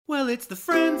Well, it's the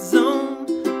Friend Zone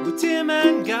with Tim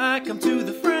and Guy. Come to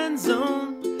the Friend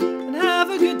Zone and have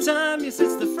a good time. Yes,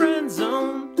 it's the Friend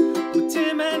Zone with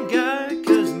Tim and Guy,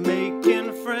 'cause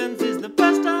making friends is the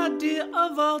best idea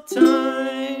of all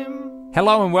time.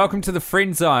 Hello and welcome to the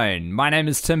Friend Zone. My name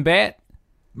is Tim Batt.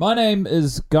 My name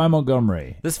is Guy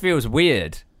Montgomery. This feels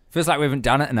weird. Feels like we haven't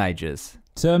done it in ages.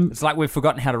 Tim, It's like we've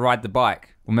forgotten how to ride the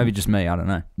bike. Or maybe just me, I don't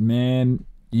know. man,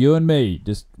 you and me,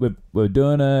 just we're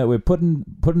putting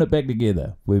it back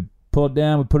together. We pull it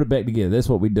down, we put it back together. That's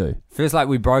what we do. Feels like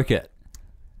we broke it.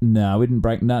 Nah, we didn't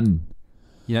break nothing.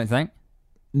 You don't think?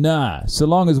 Nah, so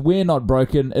long as we're not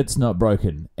broken, it's not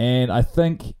broken. And I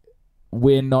think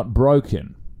we're not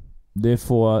broken.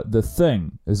 Therefore, the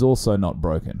thing is also not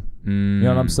broken. You know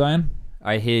what I'm saying?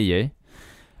 I hear you.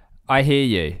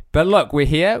 But look, we're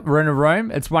here. We're in a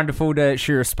room. It's wonderful to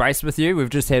share a space with you. We've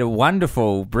just had a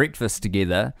wonderful breakfast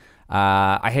together.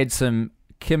 I had some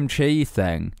kimchi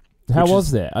thing. How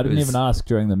was that? I didn't even ask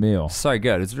during the meal. So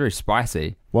good. It's very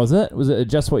spicy. Was it? Was it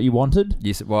just what you wanted?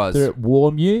 Yes, it was. Did it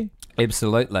warm you?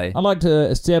 Absolutely. I'd like to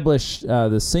establish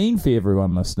the scene for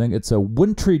everyone listening. It's a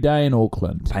wintry day in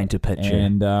Auckland. Paint a picture.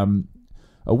 And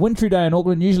a wintry day in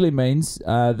Auckland usually means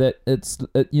that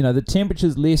the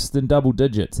temperature's less than double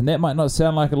digits, and that might not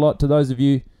sound like a lot to those of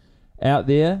you out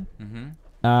there.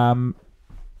 Mm-hmm.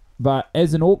 But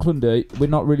as an Aucklander, we're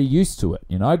not really used to it.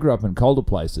 You know, I grew up in colder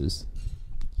places.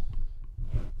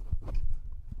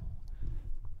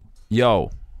 Yo.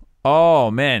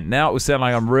 Oh, man. Now it will sound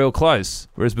like I'm real close,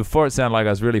 whereas before it sounded like I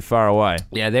was really far away.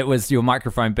 Yeah, that was your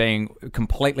microphone being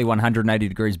completely 180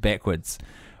 degrees backwards.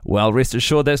 Well, rest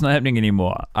assured that's not happening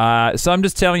anymore. So I'm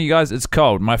just telling you guys, it's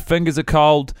cold. My fingers are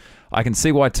cold. I can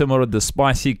see why Tim ordered the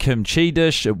spicy kimchi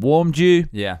dish. It warmed you.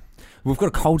 Yeah. We've got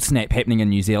a cold snap happening in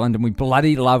New Zealand, and we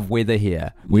bloody love weather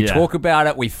here. We talk about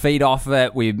it, we feed off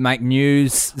it, we make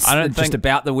news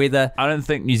about the weather. I don't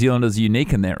think New Zealand is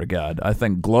unique in that regard. I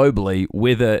think globally,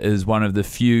 weather is one of the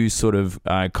few sort of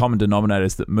common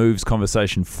denominators that moves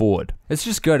conversation forward. It's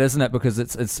just good, isn't it? Because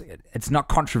it's not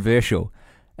controversial.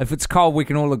 If it's cold, we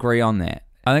can all agree on that.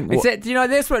 I think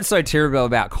that's what's so terrible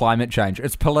about climate change.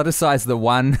 It's politicized the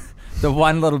one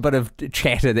little bit of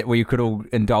chatter that we could all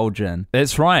indulge in.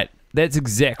 That's right. That's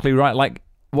exactly right. Like,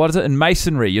 what is it in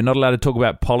Masonry? You're not allowed to talk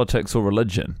about politics or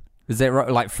religion. Is that right?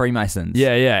 Like Freemasons?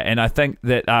 Yeah. And I think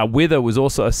that weather was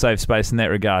also a safe space in that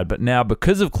regard. But now,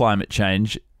 because of climate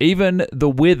change, even the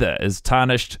weather is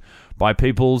tarnished by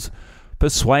people's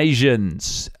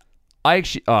persuasions.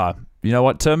 You know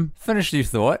what, Tim? Finish your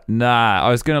thought. Nah, I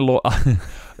was going to...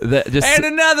 And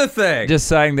another thing! Just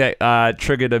saying that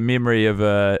triggered a memory of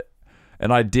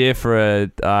an idea for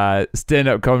a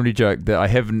stand-up comedy joke that I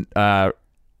haven't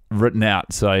written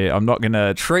out, so I'm not going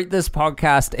to... Treat this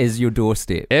podcast as your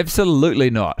doorstep. Absolutely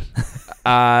not.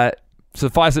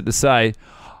 Suffice it to say,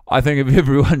 I think if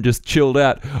everyone just chilled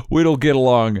out, we'd all get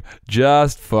along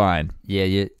just fine. Yeah,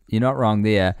 you're not wrong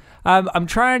there. I'm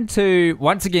trying to,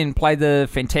 once again, play the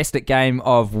fantastic game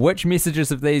of which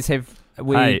messages of these have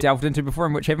we delved into before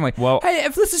and which haven't we? Well, hey,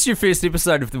 if this is your first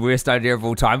episode of The Worst Idea of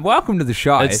All Time, welcome to the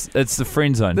show. It's the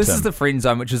Friend Zone, This Tim. is the Friend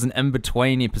Zone, which is an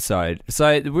in-between episode.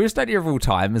 So The Worst Idea of All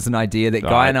Time is an idea that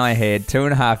Guy and I had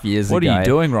 2.5 years ago. What are you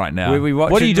doing right now?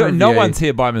 What are you doing? No one's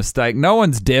here by mistake. No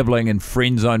one's dabbling in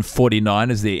Friendzone 49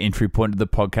 as their entry point to the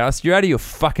podcast. You're out of your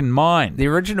fucking mind. The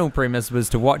original premise was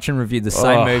to watch and review the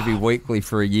same movie weekly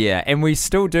for a year, and we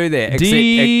still do that.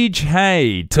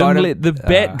 DJ, Tim let the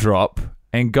bat drop.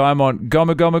 And Goma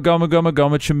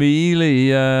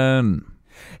chameleon.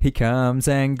 He comes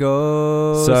and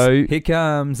goes. He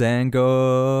comes and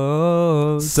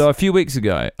goes. So a few weeks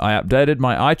ago, I updated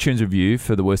my iTunes review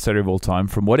for the worst idea of all time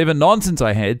from whatever nonsense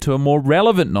I had to a more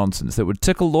relevant nonsense that would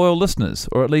tickle loyal listeners,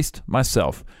 or at least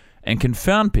myself, and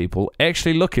confound people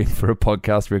actually looking for a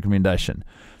podcast recommendation.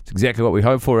 It's exactly what we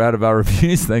hope for out of our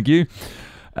reviews. Thank you.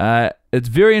 It's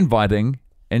very inviting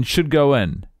and should go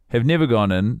in. Have never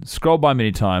gone in, scrolled by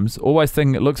many times, always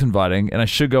thinking it looks inviting, and I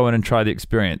should go in and try the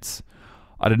experience.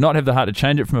 I did not have the heart to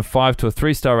change it from a 5 to a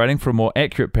 3-star rating for a more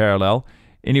accurate parallel.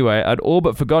 Anyway, I'd all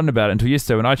but forgotten about it until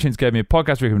yesterday when iTunes gave me a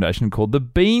podcast recommendation called The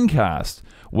Beancast,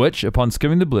 which, upon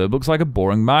skimming the blurb, looks like a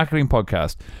boring marketing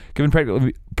podcast. Given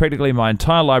practically my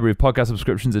entire library of podcast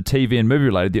subscriptions are TV and movie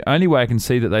related, the only way I can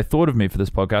see that they thought of me for this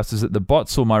podcast is that the bot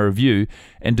saw my review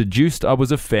and deduced I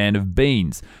was a fan of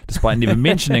beans, despite never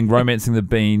mentioning Romancing the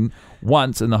Bean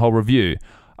once in the whole review.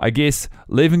 I guess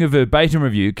leaving a verbatim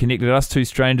review connected us two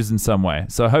strangers in some way,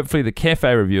 so hopefully the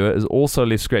cafe reviewer is also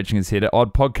left scratching his head at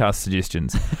odd podcast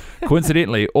suggestions.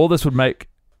 Coincidentally, all this would make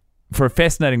for a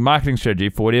fascinating marketing strategy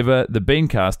for whatever the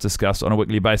Beancast discussed on a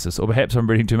weekly basis, or perhaps I'm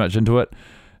reading too much into it.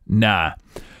 Nah.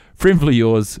 Friendly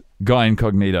yours, Guy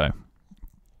Incognito.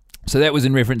 So that was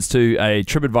in reference to a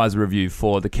TripAdvisor review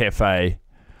for the cafe.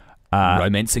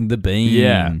 Romancing the Bean.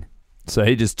 Yeah. So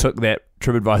he just took that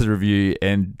TripAdvisor review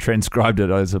and transcribed it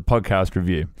as a podcast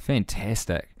review.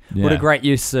 Fantastic. Yeah. What a great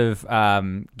use of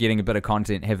getting a bit of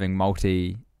content, having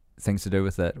multi things to do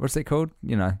with it. What's that called?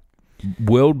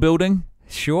 World building?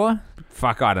 Sure.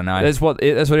 Fuck, I don't know. That's what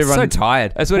everyone... So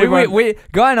tired. That's what everyone...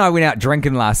 Guy and I went out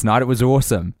drinking last night. It was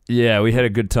awesome. Yeah, we had a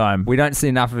good time. We don't see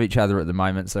enough of each other at the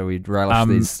moment, so we relish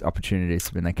these opportunities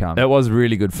when they come. It was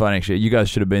really good fun, actually. You guys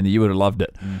should have been there. You would have loved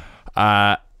it.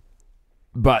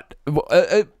 But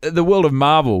the world of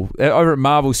Marvel, over at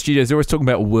Marvel Studios, they're always talking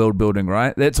about world building,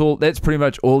 right? That's pretty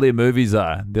much all their movies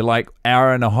are. They're like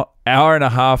hour and a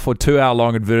half or 2 hour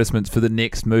long advertisements for the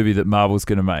next movie that Marvel's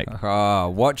going to make. Oh,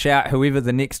 watch out, whoever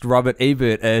the next Robert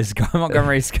Ebert is. Guy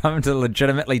Montgomery's coming to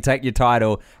legitimately take your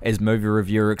title as movie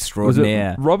reviewer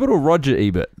extraordinaire. Was it Robert or Roger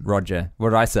Ebert? Roger. What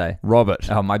did I say? Robert.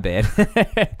 Oh, my bad.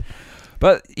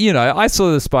 But, I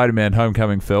saw the Spider-Man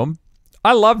Homecoming film.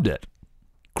 I loved it.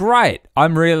 Great.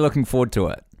 I'm really looking forward to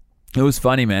it. It was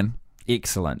funny, man.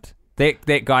 Excellent.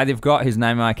 That guy they've got, whose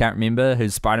name I can't remember,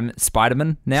 who's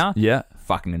Spider-Man now? Yeah.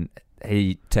 Fucking,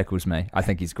 he tickles me. I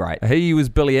think he's great. He was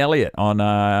Billy Elliot on...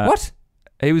 What?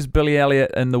 He was Billy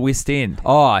Elliot in the West End.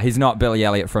 Oh, he's not Billy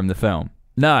Elliot from the film.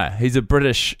 No, he's a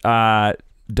British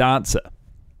dancer.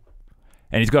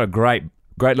 And he's got a great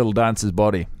little dancer's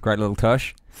body. Great little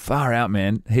tush. Far out,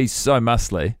 man. He's so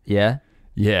muscly. Yeah?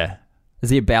 Yeah. Is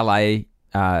he a ballet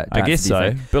dancer, I guess do you so.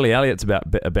 think? Billy Elliot's about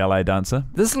a ballet dancer.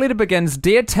 This letter begins,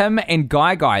 Dear Tim and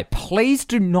Guy, please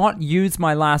do not use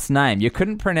my last name. You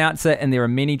couldn't pronounce it and there are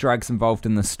many drugs involved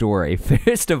in the story.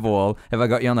 First of all, have I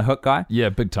got you on the hook, Guy? Yeah,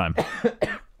 big time.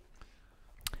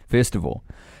 First of all,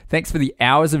 thanks for the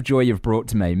hours of joy you've brought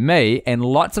to me. Me and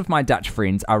lots of my Dutch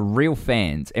friends are real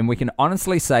fans, and we can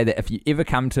honestly say that if you ever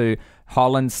come to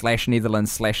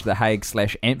Holland/Netherlands/The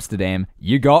Hague/Amsterdam,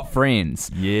 you got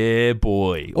friends. Yeah,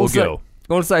 boy. Or girl.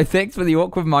 Also, thanks for the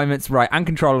awkward moments where I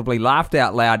uncontrollably laughed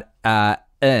out loud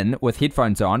with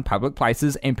headphones on, public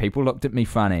places, and people looked at me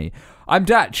funny. I'm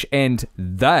Dutch, and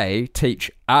they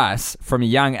teach us from a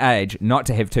young age not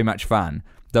to have too much fun.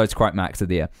 Those quote marks are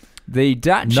there. The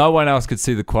Dutch... No one else could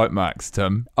see the quote marks,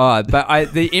 Tim. Oh,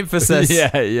 but the emphasis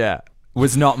yeah.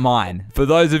 was not mine. For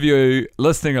those of you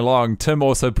listening along, Tim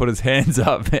also put his hands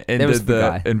up and did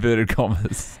the inverted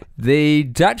commas. The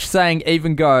Dutch saying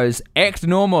even goes, act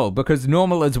normal, because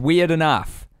normal is weird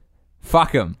enough.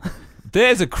 Fuck him.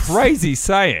 There's a crazy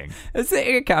saying.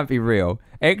 It can't be real.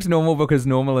 Act normal because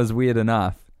normal is weird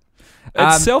enough.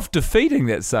 It's self-defeating,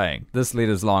 that saying. This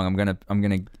letter's long. I'm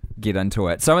gonna get into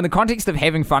it. So in the context of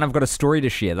having fun, I've got a story to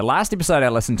share. The last episode I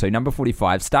listened to, number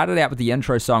 45, started out with the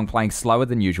intro song playing slower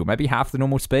than usual, maybe half the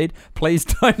normal speed. Please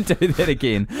don't do that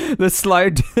again. The slow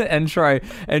intro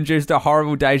induced a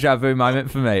horrible deja vu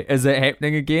moment for me. Is it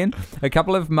happening again? A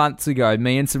couple of months ago,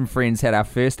 me and some friends had our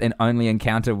first and only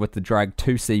encounter with the drug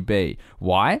 2CB.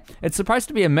 Why? It's supposed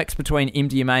to be a mix between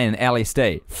MDMA and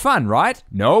LSD. Fun, right?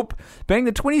 Nope. Being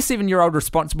the 27-year-old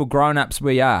responsible grown-ups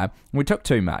we are, we took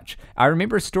too much. I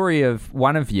remember a story of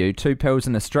one of you, 2 pills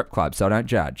in a strip club, so I don't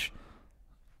judge.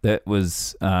 That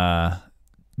was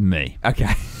me.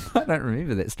 Okay. I don't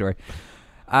remember that story.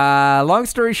 Long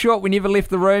story short, we never left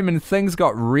the room and things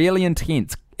got really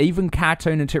intense. Even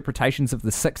cartoon interpretations of the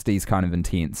 60s kind of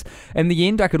intense. In the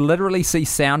end, I could literally see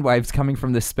sound waves coming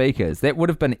from the speakers. That would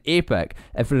have been epic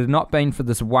if it had not been for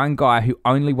this one guy who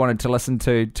only wanted to listen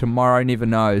to Tomorrow Never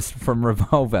Knows from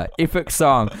Revolver. Epic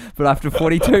song, but after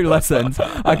 42 listens,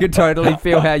 I could totally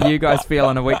feel how you guys feel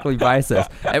on a weekly basis.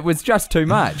 It was just too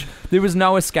much. There was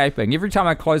no escaping. Every time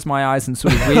I closed my eyes and saw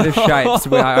the weirdest shapes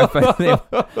when I opened them,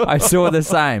 I saw the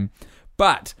same.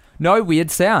 But no weird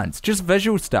sounds, just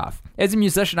visual stuff. As a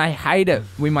musician, I hate it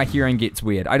when my hearing gets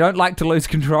weird. I don't like to lose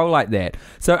control like that.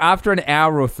 So after an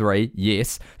hour or 3,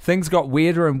 yes, things got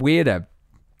weirder and weirder.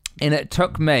 And it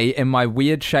took me and my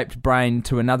weird-shaped brain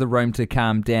to another room to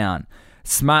calm down.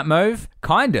 Smart move?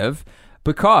 Kind of.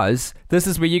 Because this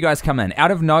is where you guys come in. Out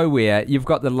of nowhere, you've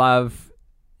got to love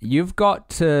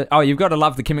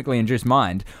the chemically induced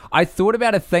mind. I thought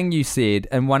about a thing you said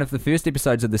in one of the first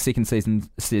episodes of the second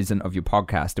season of your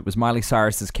podcast. It was Miley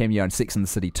Cyrus's cameo in Sex and the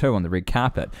City 2 on the red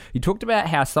carpet. You talked about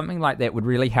how something like that would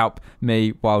really help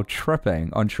me while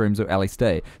tripping on shrooms or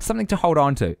LSD. Something to hold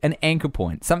on to, an anchor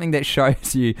point, something that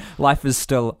shows you life is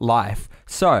still life.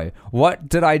 So, what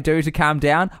did I do to calm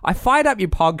down? I fired up your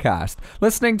podcast.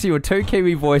 Listening to your two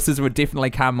Kiwi voices would definitely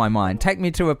calm my mind. Take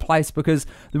me to a place because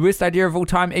the worst idea of all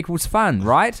time equals fun,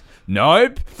 right?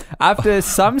 Nope. After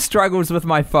some struggles with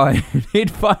my phone,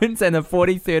 headphones, and a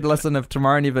 43rd listen of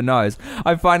Tomorrow Never Knows,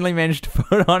 I finally managed to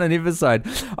put on an episode,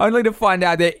 only to find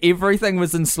out that everything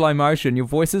was in slow motion. Your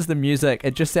voices, the music,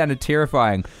 it just sounded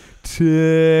terrifying.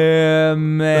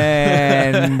 Tim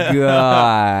and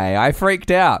Guy. I freaked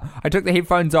out. I took the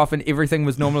headphones off and everything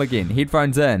was normal again.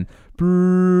 Headphones in.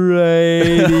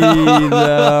 Brady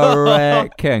the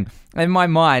Rat King. In my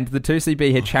mind, the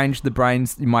 2CB had changed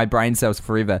my brain cells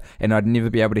forever, and I'd never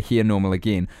be able to hear normal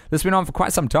again. This went on for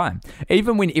quite some time.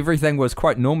 Even when everything was,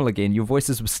 quote, normal again, your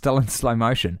voices were still in slow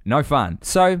motion. No fun.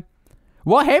 So,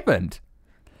 what happened?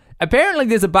 Apparently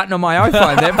there's a button on my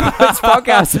iPhone that puts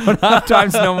podcasts on half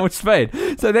times normal speed.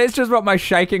 So that's just what my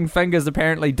shaking fingers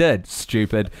apparently did.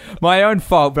 Stupid. My own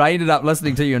fault, but I ended up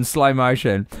listening to you in slow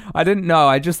motion. I didn't know.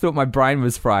 I just thought my brain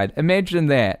was fried. Imagine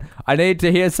that. I need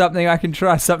to hear something I can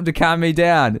trust, something to calm me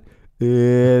down.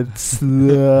 It's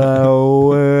the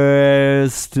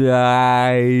worst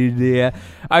idea.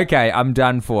 Okay, I'm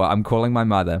done for. I'm calling my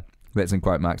mother. That's in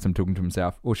quote marks. I'm talking to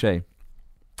himself. Or she.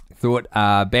 Thought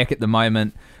back at the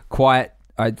moment... Quiet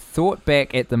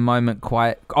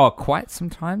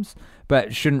sometimes,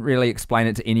 but shouldn't really explain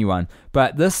it to anyone.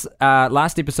 But this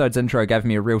last episode's intro gave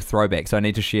me a real throwback, so I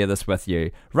need to share this with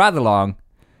you. Rather long.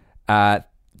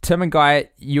 Tim and Guy,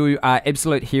 you are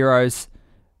absolute heroes,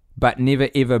 but never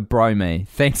ever bro me.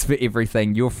 Thanks for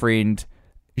everything. Your friend,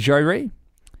 Joeri,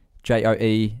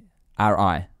 Joeri.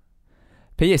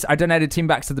 P.S. I donated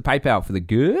 $10 to the PayPal for the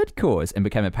good cause and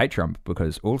became a Patreon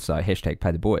because also hashtag pay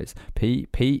the boys.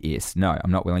 P.S. No, I'm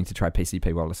not willing to try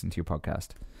PCP while listening to your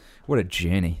podcast. What a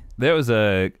journey. That was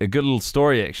a good little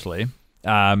story, actually.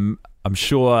 I'm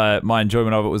sure my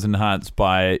enjoyment of it was enhanced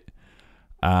by,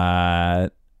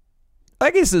 I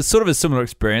guess it's sort of a similar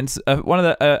experience.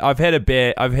 I've had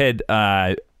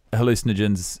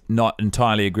hallucinogens not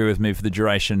entirely agree with me for the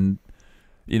duration,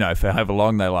 for however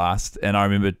long they last. And I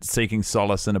remember seeking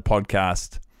solace in a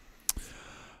podcast.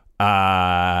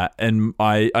 And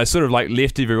I sort of like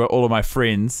left all of my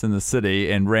friends in the city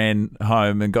and ran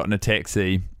home and got in a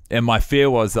taxi. And my fear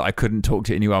was that I couldn't talk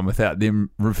to anyone without them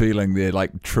revealing their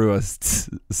like truest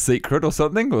secret or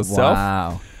something or self.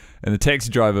 Wow. And the taxi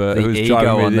driver The who was ego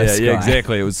driving on me there, this yeah, guy.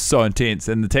 exactly. It was so intense.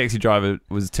 And the taxi driver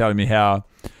was telling me how,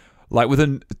 like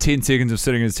within 10 seconds of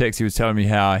sitting in his taxi, he was telling me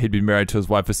how he'd been married to his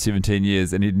wife for 17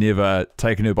 years and he'd never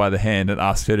taken her by the hand and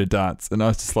asked her to dance. And I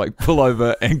was just like, pull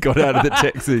over and got out of the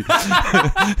taxi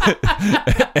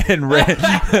and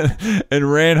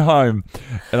ran home.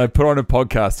 And I put on a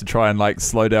podcast to try and like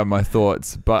slow down my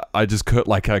thoughts, but I just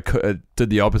did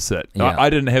the opposite. Yeah. I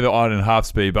didn't have it on in half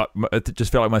speed, but it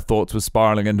just felt like my thoughts were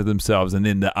spiraling into themselves. And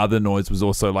then the other noise was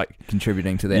also like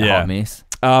Contributing to that hot mess.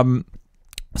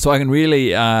 So I can really,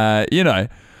 the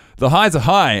highs are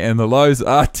high and the lows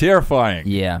are terrifying.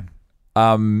 Yeah.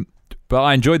 But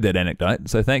I enjoyed that anecdote,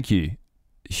 so thank you.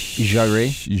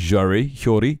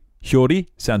 Hjordi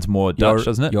sounds more Dutch,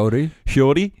 doesn't it?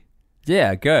 Hjordi.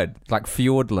 Yeah, good. Like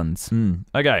Fjordlands.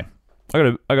 Okay,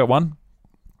 I got one.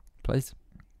 Please.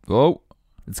 Oh,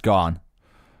 It's gone.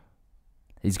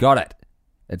 He's got it.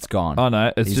 It's gone. oh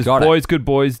no, it's He's just got boys, good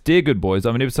boys, dear good boys.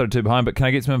 I'm an episode or two behind, but can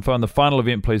I get some info on the final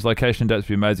event, please? Location and dates would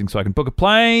be amazing, so I can book a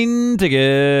plane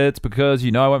tickets because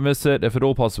I won't miss it if at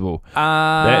all possible.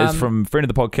 That is from friend of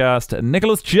the podcast,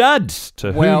 Nicholas Judd,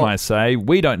 to whom I say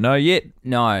we don't know yet.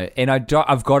 No, and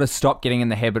I've got to stop getting in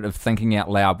the habit of thinking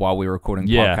out loud while we're recording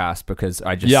podcasts because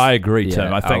I just... Yeah, I agree,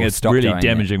 Tim. I think it's really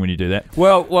damaging when you do that.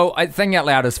 Well, thinking out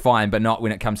loud is fine, but not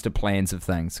when it comes to plans of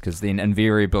things because then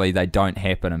invariably they don't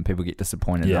happen and people get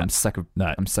disappointed. Yeah. I'm sick of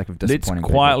disappointing Let's people.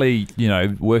 quietly,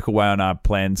 work away on our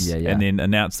plans and then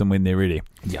announce them when they're ready.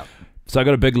 Yeah. So I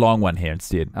got a big long one here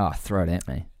instead. Oh, throw it at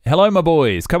me. Hello, my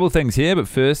boys. Couple of things here, but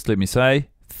first, let me say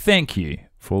thank you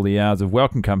for all the hours of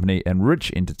welcome company and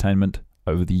rich entertainment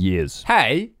over the years.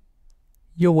 Hey,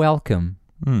 you're welcome.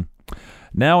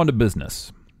 Now on to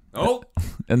business. Oh.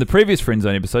 In the previous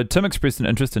Friendzone episode, Tim expressed an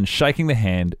interest in shaking the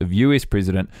hand of US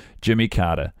President Jimmy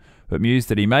Carter, but mused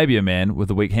that he may be a man with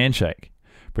a weak handshake.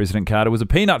 President Carter was a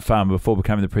peanut farmer before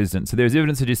becoming the president, so there is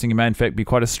evidence suggesting he may in fact be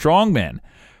quite a strong man.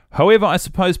 However, I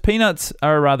suppose peanuts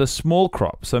are a rather small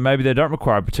crop, so maybe they don't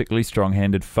require a particularly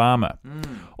strong-handed farmer.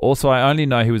 Also, I only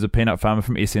know he was a peanut farmer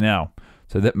from SNL,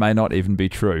 so that may not even be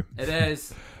true. It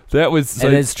is.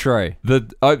 It is true.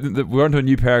 We're onto a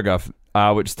new paragraph,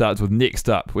 which starts with next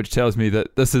up, which tells me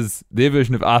that this is their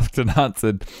version of asked and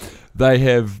answered. They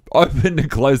have opened and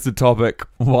closed the topic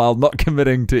while not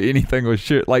committing to anything or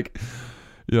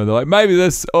they're like, maybe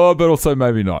this, but also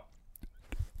maybe not.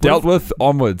 Dealt with,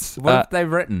 onwards. What have they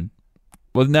written?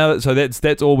 Well, now so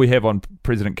that's all we have on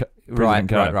President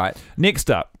Carter. Right.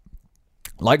 Next up,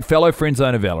 like fellow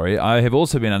Friendzone Valerie, I have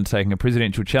also been undertaking a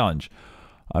presidential challenge.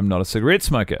 I'm not a cigarette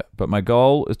smoker, but my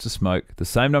goal is to smoke the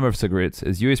same number of cigarettes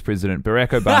as US President Barack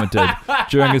Obama did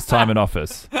during his time in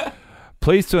office.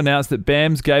 Pleased to announce that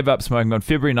BAMS gave up smoking on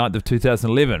February 9th of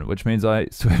 2011, which means I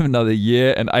still have another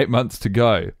year and 8 months to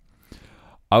go.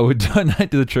 I would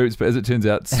donate to the troops, but as it turns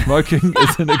out, smoking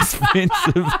is an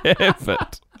expensive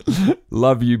habit.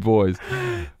 Love you, boys.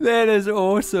 That is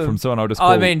awesome. From someone I'll just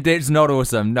call. I mean, that's not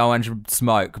awesome. No one should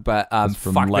smoke, but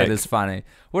fuck, Lake. that is funny.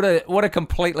 What a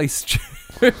completely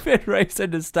stupid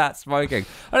reason to start smoking.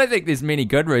 I don't think there's many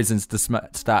good reasons to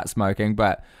start smoking,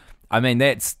 but I mean,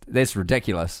 that's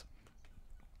ridiculous.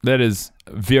 That is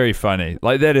very funny.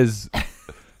 Like, that is...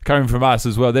 coming from us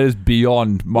as well, that is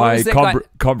beyond my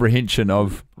comprehension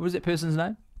of... What was that person's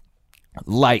name?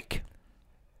 Lake.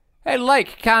 Hey,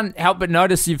 Lake, can't help but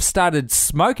notice you've started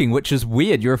smoking, which is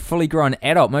weird. You're a fully grown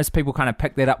adult. Most people kind of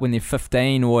pick that up when they're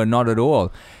 15 or not at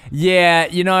all. Yeah,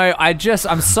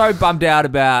 I'm so bummed out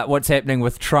about what's happening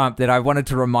with Trump that I wanted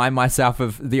to remind myself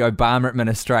of the Obama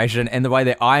administration, and the way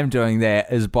that I'm doing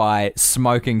that is by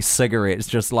smoking cigarettes,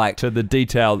 just like... To the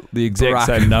detail, the exact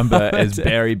same number as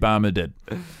Barry Obama did.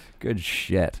 Good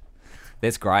shit.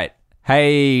 That's great.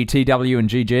 Hey, TW and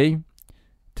GG.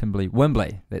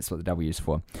 Wimbley, that's what the W is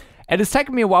for. It has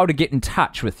taken me a while to get in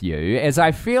touch with you, as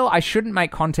I feel I shouldn't make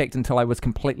contact until I was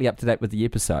completely up to date with the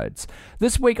episodes.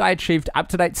 This week I achieved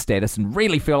up-to-date status and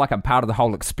really feel like I'm part of the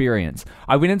whole experience.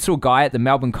 I went into a guy at the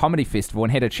Melbourne Comedy Festival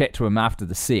and had a chat to him after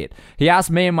the set. He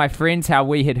asked me and my friends how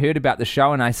we had heard about the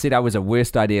show, and I said I was a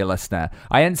worst idea listener.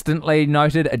 I instantly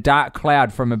noted a dark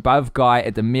cloud from above Guy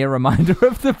at the mere reminder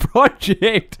of the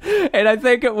project, and I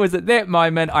think it was at that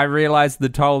moment I realised the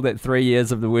toll that 3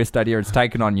 years of the worst idea has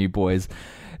taken on you boys.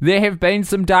 There have been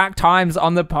some dark times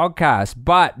on the podcast,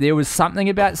 but there was something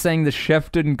about seeing the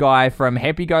shift in Guy from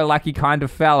happy-go-lucky kind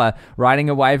of fella riding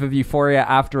a wave of euphoria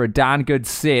after a darn good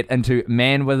set into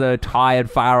man with a tired,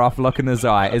 far-off look in his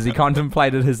eye as he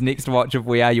contemplated his next watch of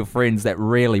We Are Your Friends that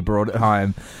really brought it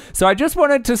home. So I just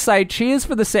wanted to say cheers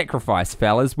for the sacrifice,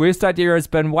 fellas. Worst Idea has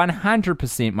been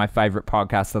 100% my favourite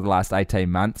podcast of the last 18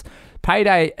 months.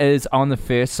 Payday is on the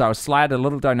 1st, so I'll slide a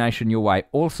little donation your way.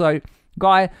 Also...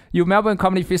 Guy, your Melbourne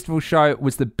Comedy Festival show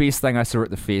was the best thing I saw at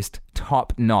the fest.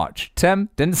 Top notch. Tim,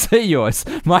 didn't see yours.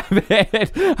 My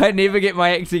bad. I never get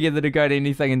my act together to go to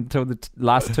anything until the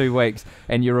last 2 weeks,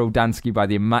 and you're all Dunsky by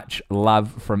there. Much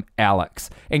love from Alex.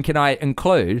 And can I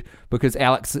include, because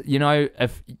Alex,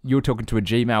 if you're talking to a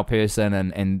Gmail person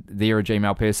and they're a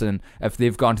Gmail person, if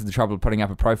they've gone to the trouble of putting up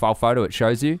a profile photo, it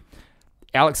shows you.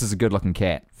 Alex is a good-looking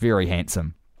cat. Very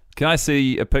handsome. Can I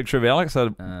see a picture of Alex? I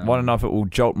want to know if it will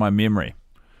jolt my memory.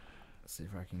 Let's see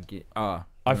if I can get... Oh,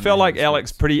 I felt like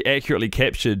Alex pretty accurately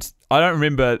captured... I don't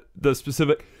remember the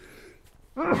specific...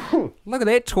 Look at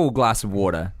that tall glass of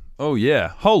water. Oh, yeah.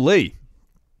 Holy.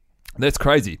 That's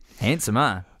crazy. Handsome,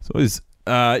 huh? So he's...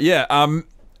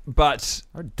 but...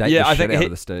 I'd date the shit out of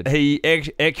this dude. He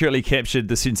accurately captured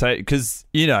the sensation... Because,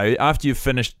 after you've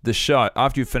finished the show...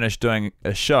 After you've finished doing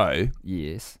a show...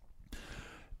 Yes...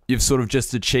 You've sort of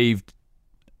just achieved,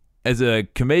 as a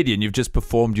comedian, you've just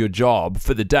performed your job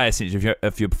for the day, essentially,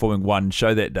 if you're performing one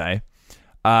show that day.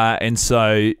 And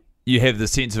so you have the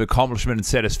sense of accomplishment and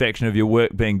satisfaction of your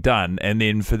work being done. And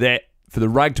then for the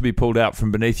rug to be pulled out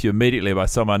from beneath you immediately by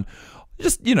someone,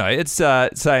 just, it's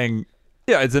saying,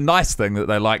 it's a nice thing that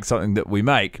they like something that we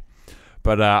make.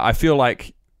 But I feel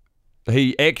like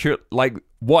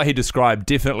what he described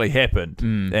definitely happened,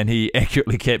 and he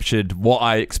accurately captured what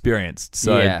I experienced.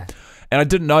 So, yeah. And I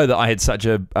didn't know that I had such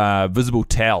a visible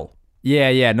towel.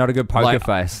 Yeah, not a good poker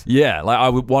face. Yeah, I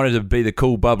wanted to be the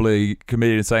cool, bubbly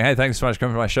comedian saying, hey, thanks so much for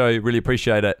coming to my show, really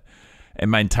appreciate it,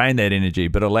 and maintain that energy,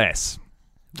 but alas.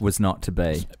 Was not to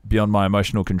be. Beyond my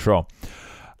emotional control.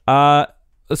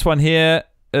 This one here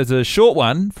is a short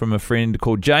one from a friend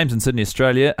called James in Sydney,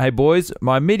 Australia. Hey boys,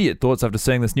 my immediate thoughts after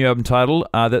seeing this new album title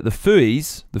are that the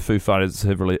Foo Fighters,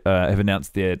 have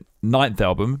announced their 9th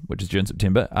album, which is due in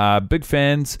September, are big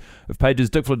fans of Page's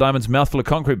Dick Full of Diamonds, Mouthful of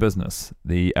Concrete business.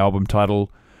 The album title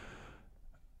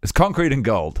is Concrete and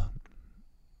Gold.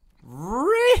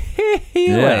 Really?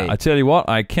 Yeah, I tell you what,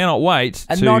 I cannot wait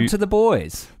a nod to the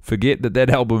boys. Forget that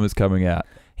album is coming out.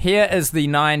 Here is the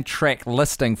 9-track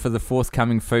listing for the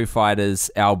forthcoming Foo Fighters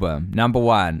album. Number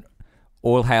 1,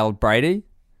 All Hail Brady.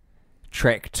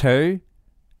 Track 2,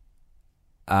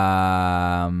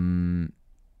 Run.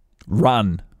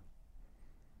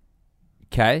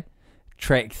 Okay.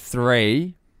 Track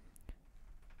 3,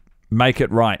 Make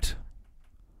It Right.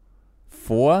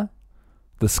 4?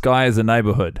 The Sky is a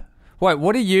Neighborhood. Wait,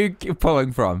 what are you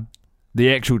pulling from?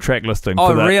 The actual track listing Oh,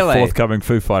 for the really? forthcoming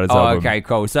Foo Fighters Oh, album. okay,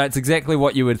 cool. So it's exactly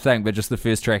what you would think, but just the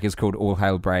first track is called All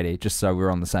Hail Brady, just so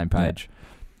we're on the same page. Yeah.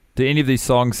 Do any of these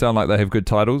songs sound like they have good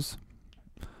titles?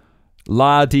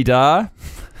 La Di Da,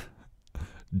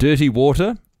 Dirty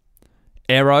Water,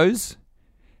 Arrows,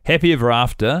 Happy Ever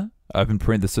After, open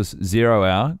parenthesis, 0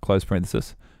 Hour, close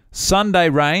parenthesis, Sunday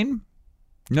Rain.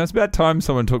 You know, it's about time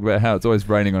someone talked about how it's always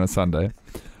raining on a Sunday.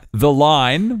 The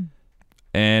Line,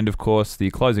 and of course the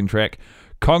closing track,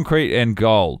 Concrete and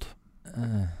Gold.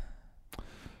 I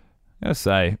gotta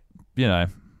say, you know,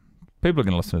 people are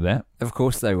going to listen to that. Of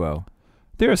course they will.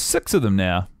 There are 6 of them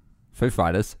now. Foo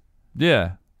Fighters.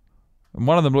 Yeah. And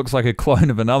one of them looks like a clone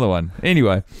of another one.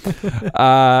 Anyway,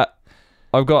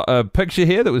 I've got a picture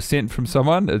here that was sent from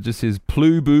someone. It just says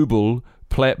Plu Booble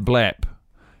Plap Blap.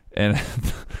 And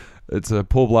it's a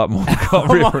Paul Blart Mall Cop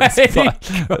reference.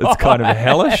 It's kind of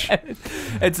hellish.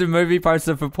 It's a movie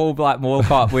poster for Paul Blart Mall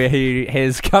Cop where he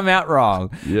has come out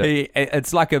wrong. Yeah.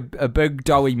 It's like a big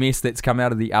doughy mess that's come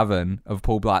out of the oven of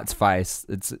Paul Blart's face.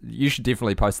 You should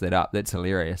definitely post that up. That's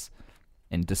hilarious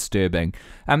and disturbing.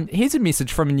 Here's a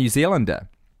message from a New Zealander.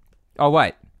 Oh,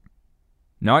 wait.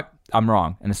 Nope, I'm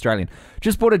wrong. An Australian.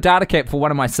 Just bought a data cap for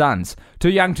one of my sons.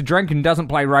 Too young to drink and doesn't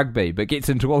play rugby, but gets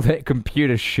into all that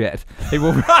computer shit. He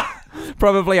will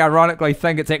probably ironically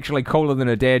think it's actually cooler than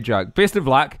a dad joke. Best of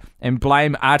luck, and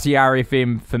blame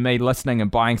RTR-FM for me listening and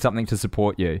buying something to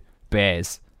support you.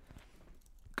 Bears.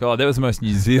 God, that was the most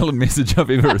New Zealand message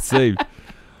I've ever received.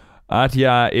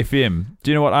 RTR-FM.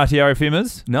 Do you know what RTR-FM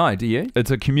is? No, do you? It's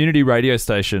a community radio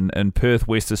station in Perth,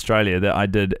 West Australia that I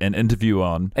did an interview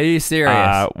on. Are you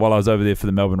serious? While I was over there for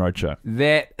the Melbourne Roadshow.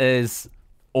 That is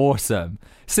awesome.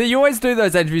 So you always do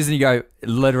those interviews and you go,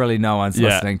 literally no one's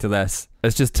listening to this.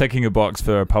 It's just ticking a box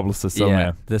for a publicist somewhere.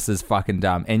 Yeah, this is fucking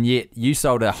dumb. And yet you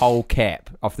sold a whole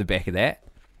cap off the back of that.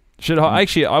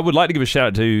 Actually, I would like to give a shout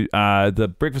out to the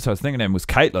breakfast host. I think her name was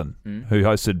Caitlin, who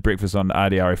hosted breakfast on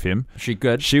RDR-FM. She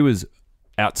good? She was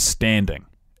outstanding.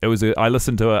 I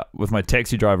listened to it with my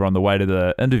taxi driver on the way to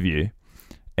the interview,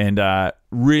 and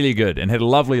really good, and had a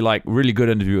lovely, really good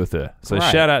interview with her. So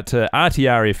shout out to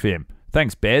RTR-FM.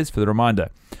 Thanks, Baz, for the reminder.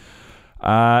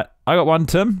 I got one,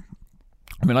 Tim.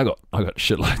 I mean, I got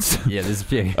shitloads. Yeah, there's a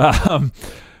few.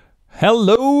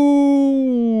 Hello,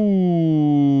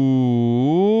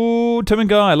 Tim and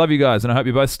Guy. I love you guys, and I hope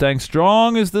you're both staying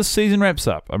strong as this season wraps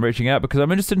up. I'm reaching out because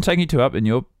I'm interested in taking you two up in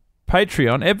your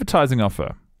Patreon advertising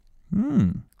offer.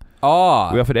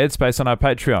 Oh. We offered ad space on our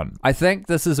Patreon. I think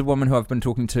this is a woman who I've been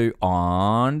talking to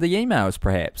on the emails,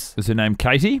 perhaps. Is her name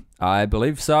Katie? I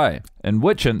believe so. In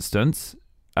which instance,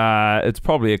 it's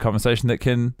probably a conversation that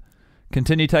can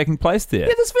continue taking place there.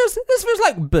 Yeah, this feels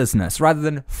like business rather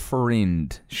than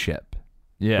friendship.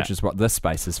 Yeah. Which is what this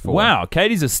space is for. Wow,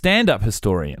 Katie's a stand-up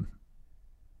historian.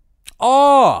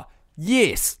 Oh,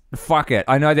 yes. Fuck it.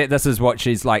 I know that this is what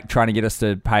she's trying to get us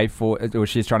to pay for, or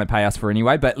she's trying to pay us for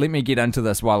anyway, but let me get into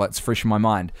this while it's fresh in my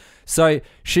mind. So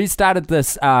she started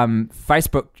this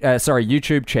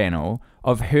YouTube channel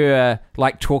of her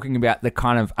talking about the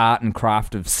kind of art and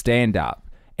craft of stand-up.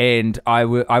 And I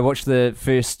watched the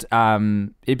first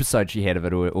episode she had of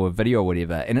it, or video or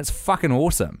whatever, and it's fucking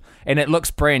awesome. And it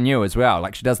looks brand new as well.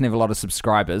 She doesn't have a lot of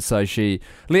subscribers, so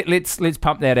let's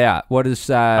pump that out. What's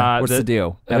the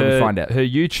deal? How do we find it? Her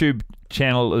YouTube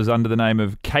channel is under the name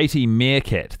of Katie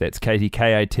Meerkat. That's Katie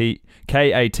Katie,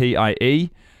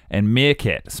 and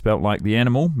Meerkat, spelt like the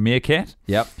animal meerkat.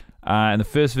 Yep. And the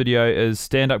first video is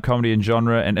stand-up comedy and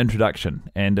genre and introduction,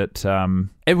 and it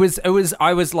was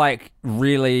I was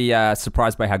really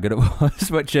surprised by how good it was,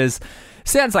 which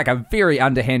sounds like a very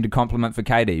underhanded compliment for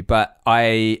Katie, but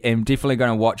I am definitely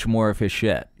going to watch more of her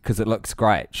shit because it looks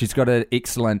great. She's got an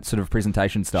excellent sort of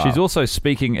presentation style. She's also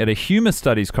speaking at a humour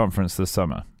studies conference this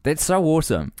summer. That's so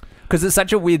awesome because it's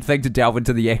such a weird thing to delve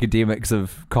into the academics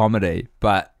of comedy,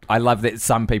 but I love that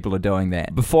some people are doing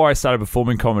that. Before I started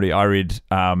performing comedy, I read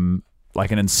an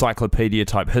encyclopedia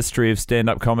type history of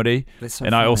stand-up comedy. That's so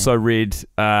and funny. I also read,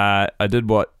 I did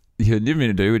what you never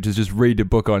meant to do, which is just read a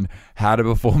book on how to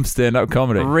perform stand-up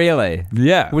comedy. Really?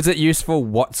 Yeah. Was it useful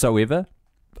whatsoever?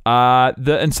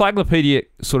 The encyclopedia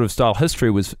sort of style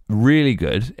history was really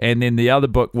good, and then the other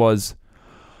book was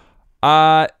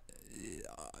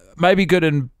maybe good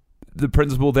in the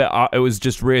principle that it was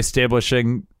just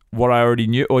re-establishing what I already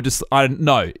knew, or just, I don't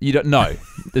know. You don't know,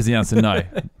 is the answer. No.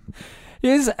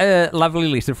 Here's a lovely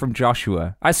letter from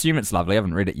Joshua. I assume it's lovely. I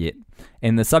haven't read it yet.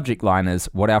 And the subject line is,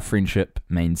 what our friendship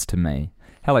means to me.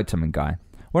 Hello, Tim and Guy.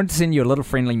 Wanted to send you a little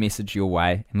friendly message your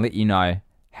way and let you know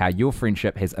how your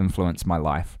friendship has influenced my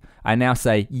life. I now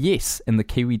say yes in the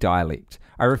Kiwi dialect.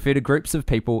 I refer to groups of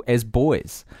people as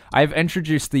boys. I have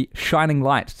introduced the shining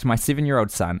light to my 7-year-old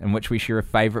son, in which we share a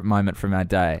favourite moment from our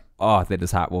day. Oh, that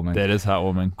is heartwarming. That is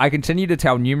heartwarming. I continue to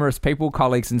tell numerous people,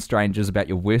 colleagues and strangers about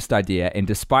your worst idea, and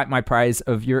despite my praise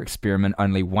of your experiment,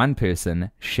 only one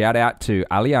person, shout out to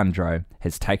Alejandro,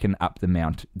 has taken up the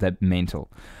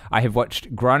mantle. I have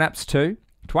watched Grown Ups 2,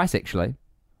 twice actually,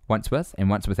 once with and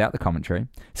once without the commentary.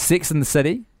 Sex and the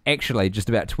City, actually just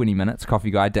about 20 minutes, Coffee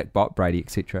Guy, Dick Bot, Brady,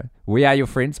 etc. We Are Your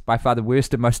Friends, by far the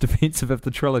worst and most offensive of the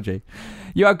trilogy.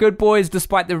 You are good boys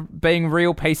despite there being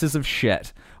real pieces of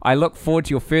shit. I look forward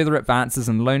to your further advances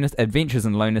and adventures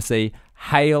in lunacy.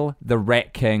 Hail the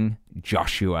Rat King,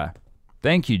 Joshua.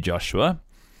 Thank you, Joshua.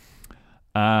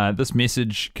 This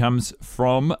message comes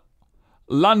from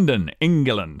London,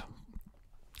 England.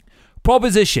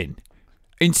 Proposition.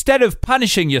 Instead of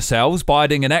punishing yourselves by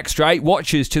adding an extra 8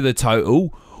 watches to the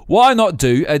total, why not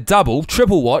do a double,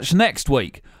 triple watch next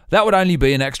week? That would only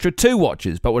be an extra 2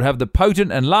 watches, but would have the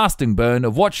potent and lasting burn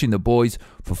of watching the boys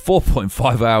for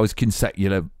 4.5 hours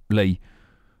consecutively.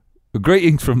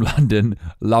 Greetings from London.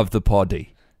 Love the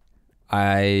poddy.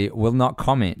 I will not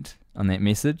comment on that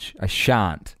message. I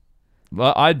shan't.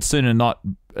 Well, I'd sooner not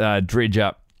dredge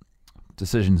up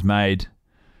decisions made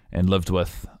and lived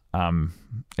with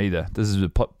either. This is a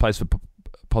place for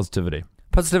positivity.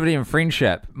 Positivity and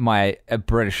friendship, my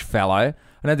British fellow.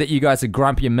 I know that you guys are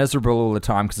grumpy and miserable all the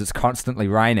time because it's constantly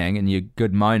raining and you're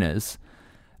good moaners.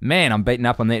 Man, I'm beating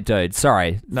up on that dude.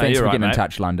 Sorry. No, Thanks you're for right, getting in mate.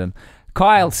 touch, London.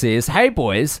 Kyle says, hey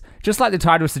boys, just like the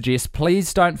title suggests,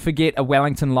 please don't forget a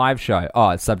Wellington live show.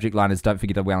 Oh, subject line is don't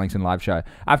forget a Wellington live show.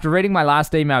 After reading my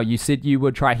last email, you said you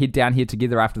would try head down here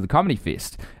together after the Comedy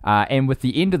Fest. And with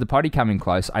the end of the potty coming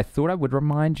close, I thought I would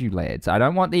remind you lads. I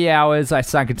don't want the hours I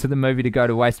sunk into the movie to go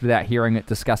to waste without hearing it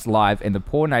discussed live, and the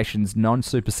poor nation's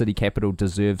non-super city capital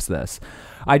deserves this.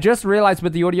 I just realised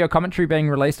with the audio commentary being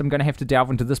released, I'm going to have to delve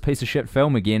into this piece of shit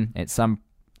film again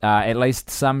at least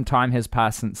some time has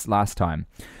passed since last time.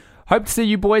 Hope to see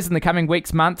you boys in the coming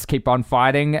weeks, months. Keep on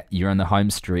fighting. You're in the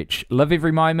home stretch. Live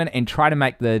every moment and try to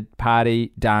make the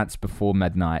party dance before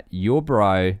midnight. Your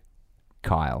bro,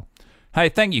 Kyle. Hey,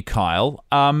 thank you, Kyle.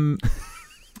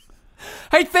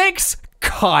 Hey, thanks,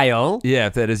 Kyle. Yeah,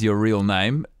 if that is your real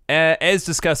name. As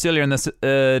discussed earlier in this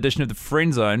edition of the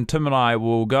Friend Zone, Tim and I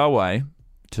will go away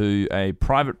to a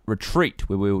private retreat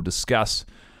where we will discuss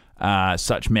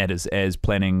such matters as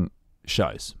planning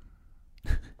shows.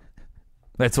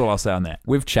 That's all I'll say on that.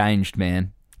 We've changed,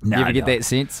 man. Nah, you ever get dog. that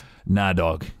sense? Nah,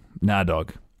 dog.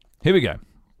 Here we go.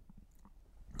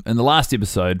 In the last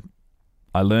episode,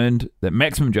 I learned that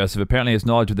Maximum Joseph apparently has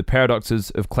knowledge of the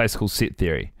paradoxes of classical set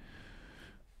theory.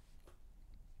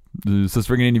 Is this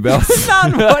ringing any bells?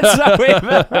 None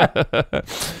whatsoever.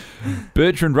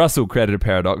 Bertrand Russell created a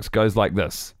paradox. Goes like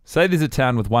this. Say there's a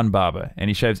town with one barber, and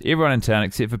he shaves everyone in town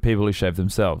except for people who shave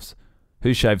themselves.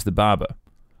 Who shaves the barber?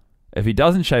 If he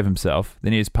doesn't shave himself,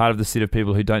 then he is part of the set of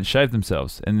people who don't shave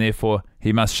themselves, and therefore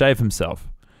he must shave himself.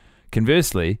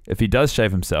 Conversely, if he does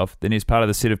shave himself, then he is part of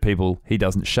the set of people he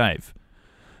doesn't shave.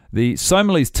 The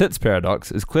Somali's tits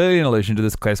paradox is clearly an allusion to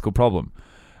this classical problem.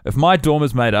 If my dorm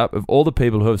is made up of all the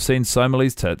people who have seen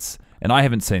Somali's tits, and I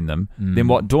haven't seen them, then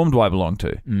what dorm do I belong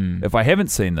to? If I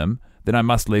haven't seen them, then I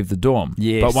must leave the dorm.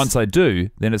 Yes. But once I do,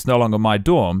 then it's no longer my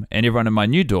dorm, and everyone in my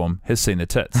new dorm has seen the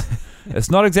tits.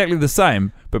 It's not exactly the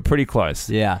same, but pretty close.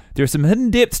 Yeah. There are some hidden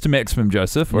depths to Maximum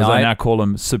Joseph, or as No. I now call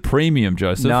him, Supremium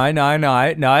Joseph.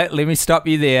 No. Let me stop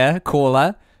you there,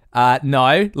 caller.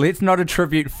 No, let's not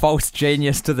attribute false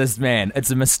genius to this man. It's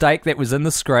a mistake that was in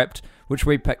the script, which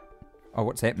we picked. Oh,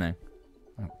 what's happening?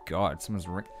 Oh, God, someone's...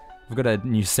 We've got a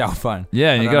new cell phone.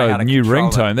 Yeah, and you got a new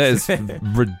ringtone. That is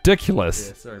ridiculous.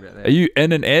 Yeah, sorry about that. Are you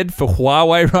in an ad for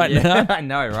Huawei right now? I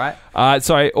know, right?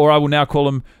 Sorry, or I will now call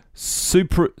him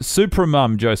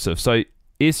Supramum Joseph. So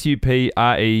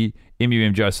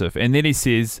Supremum Joseph. And then he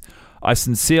says, I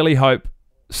sincerely hope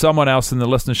someone else in the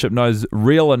listenership knows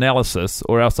real analysis,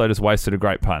 or else I just wasted a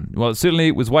great pun. Well, it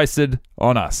certainly was wasted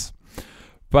on us.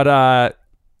 But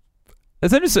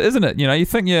it's interesting, isn't it? You know, you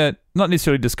think you're not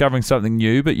necessarily discovering something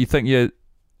new, but you think you're...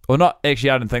 Or not,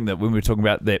 actually, I didn't think that when we were talking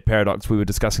about that paradox, we were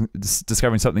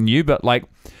discovering something new, but like...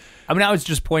 I mean, I was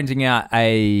just pointing out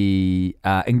a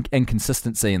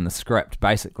inconsistency in the script,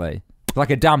 basically.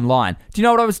 Like a dumb line. Do you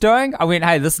know what I was doing? I went,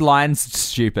 hey, this line's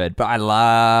stupid, but I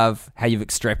love how you've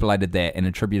extrapolated that and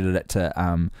attributed it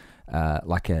to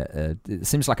it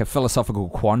seems like a philosophical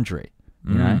quandary,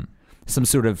 you know? Some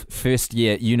sort of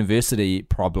first-year university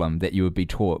problem that you would be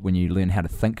taught when you learn how to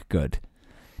think good.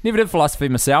 Never did philosophy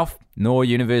myself, nor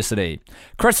university.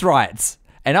 Chris writes,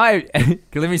 And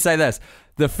let me say this.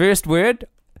 The first word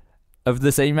of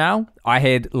this email, I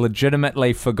had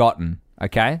legitimately forgotten.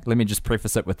 Okay? Let me just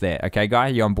preface it with that. Okay, Guy?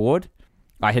 You on board?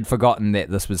 I had forgotten that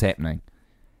this was happening.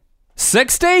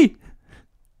 60?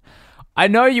 I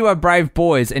know you are brave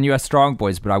boys and you are strong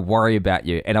boys, but I worry about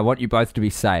you and I want you both to be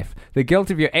safe. The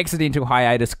guilt of your accidental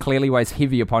hiatus clearly weighs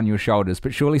heavy upon your shoulders,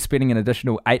 but surely spending an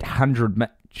additional 800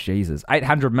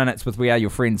 minutes with We Are Your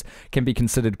Friends can be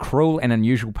considered cruel and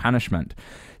unusual punishment.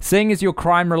 Seeing as your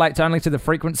crime relates only to the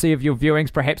frequency of your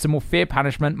viewings, perhaps a more fair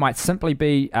punishment might simply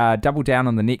be double down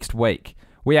on the next week.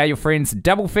 We Are Your Friends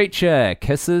double feature,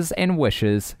 kisses and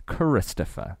wishes,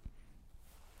 Christopher.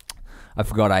 I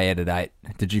forgot I added 8.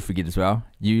 Did you forget as well?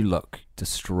 You look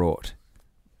distraught.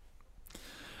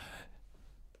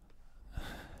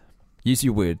 Use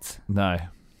your words. No.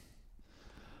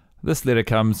 This letter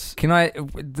comes...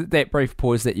 That brief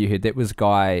pause that you heard, that was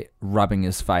Guy rubbing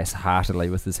his face heartily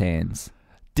with his hands.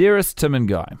 Dearest Tim and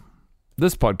Guy,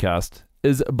 this podcast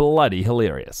is bloody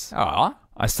hilarious. Aw.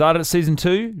 I started at season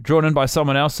 2, drawn in by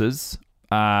someone else's.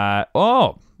 Marcy,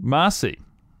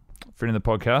 friend of the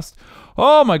podcast.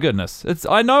 Oh my goodness.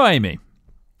 I know Amy.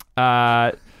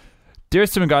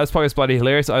 Dearest Tim and Guy, this podcast is bloody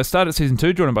hilarious. I started at season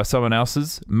 2, drawn in by someone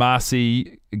else's.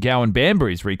 Marcy Gowan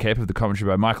Banbury's recap of the commentary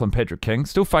by Michael and Patrick King.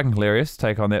 Still fucking hilarious.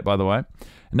 Take on that, by the way. And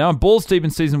now I'm balls deep in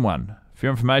season 1. For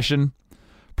your information,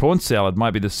 prawn salad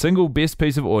might be the single best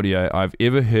piece of audio I've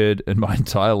ever heard in my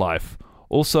entire life.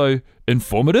 Also,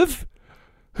 informative?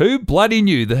 Who bloody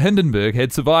knew the Hindenburg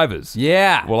had survivors?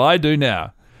 Yeah. Well, I do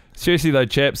now. Seriously though,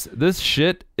 chaps, this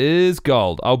shit is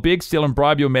gold. I'll beg, steal, and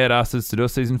bribe your mad asses to do a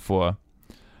season 4.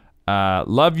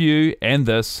 Love you and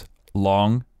this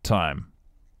long time.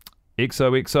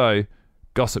 XOXO,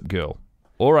 Gossip Girl.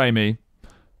 Or Amy,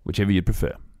 whichever you'd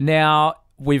prefer. Now,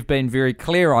 we've been very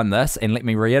clear on this, and let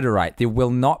me reiterate, there will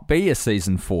not be a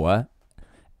season 4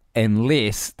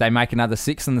 unless they make another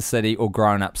Sex and the City or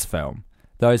Grown Ups film.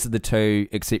 Those are the 2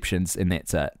 exceptions, and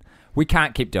that's it. We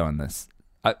can't keep doing this.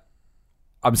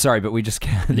 I'm sorry, but we just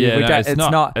can't. Yeah,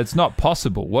 it's not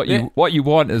possible. What you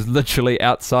want is literally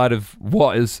outside of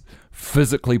what is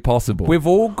physically possible. We've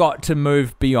all got to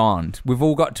move beyond. We've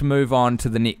all got to move on to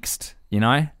the next, you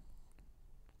know?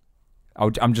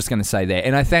 I'm just going to say that.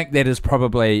 And I think that is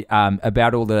probably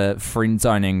about all the friend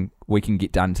zoning we can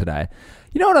get done today.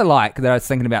 You know what I like that I was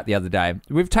thinking about the other day?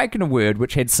 We've taken a word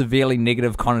which had severely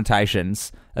negative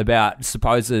connotations about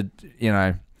supposed,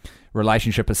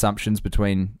 relationship assumptions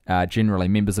between generally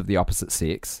members of the opposite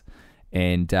sex,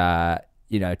 and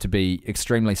to be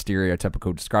extremely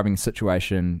stereotypical, describing a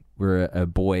situation where a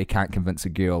boy can't convince a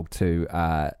girl to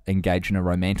engage in a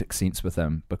romantic sense with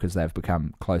him because they've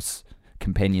become close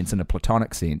companions in a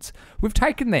platonic sense. We've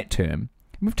taken that term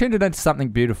and we've turned it into something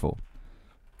beautiful,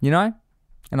 and I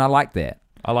like that.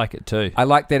 I like it too. I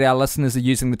like that our listeners are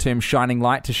using the term shining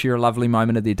light to share a lovely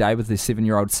moment of their day with their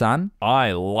 7-year-old son.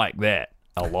 I like that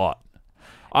a lot.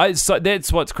 So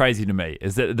that's what's crazy to me,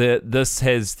 is that this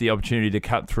has the opportunity to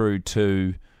cut through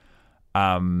to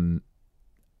other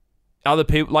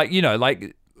people, like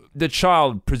the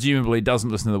child presumably doesn't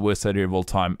listen to the worst idea of all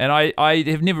time, and I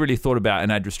have never really thought about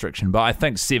an age restriction, but I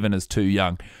think 7 is too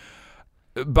young.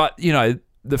 But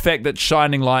the fact that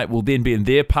shining light will then be in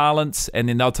their parlance, and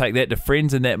then they'll take that to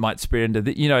friends, and that might spread into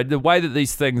the way that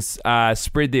these things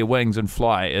spread their wings and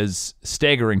fly is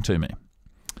staggering to me.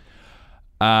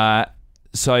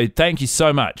 So thank you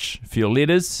so much for your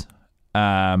letters.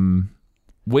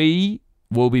 We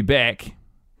will be back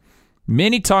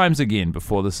many times again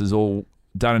before this is all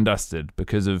done and dusted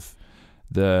because of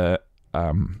the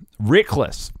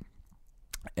reckless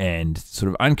and sort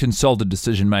of unconsulted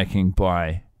decision-making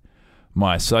by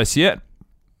my associate.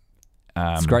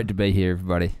 It's great to be here,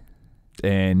 everybody.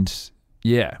 And,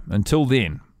 yeah, until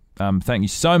then, thank you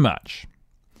so much.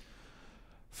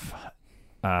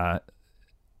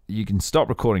 You can stop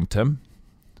recording, Tim,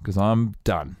 because I'm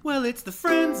done. Well, it's the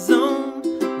Friend Zone,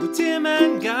 where Tim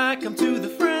and Guy come to the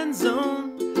Friend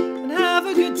Zone and have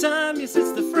a good time. Yes,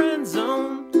 it's the Friend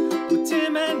Zone, with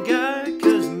Tim and Guy,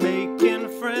 'cause making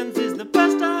friends is the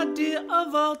best idea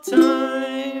of all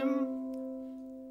time.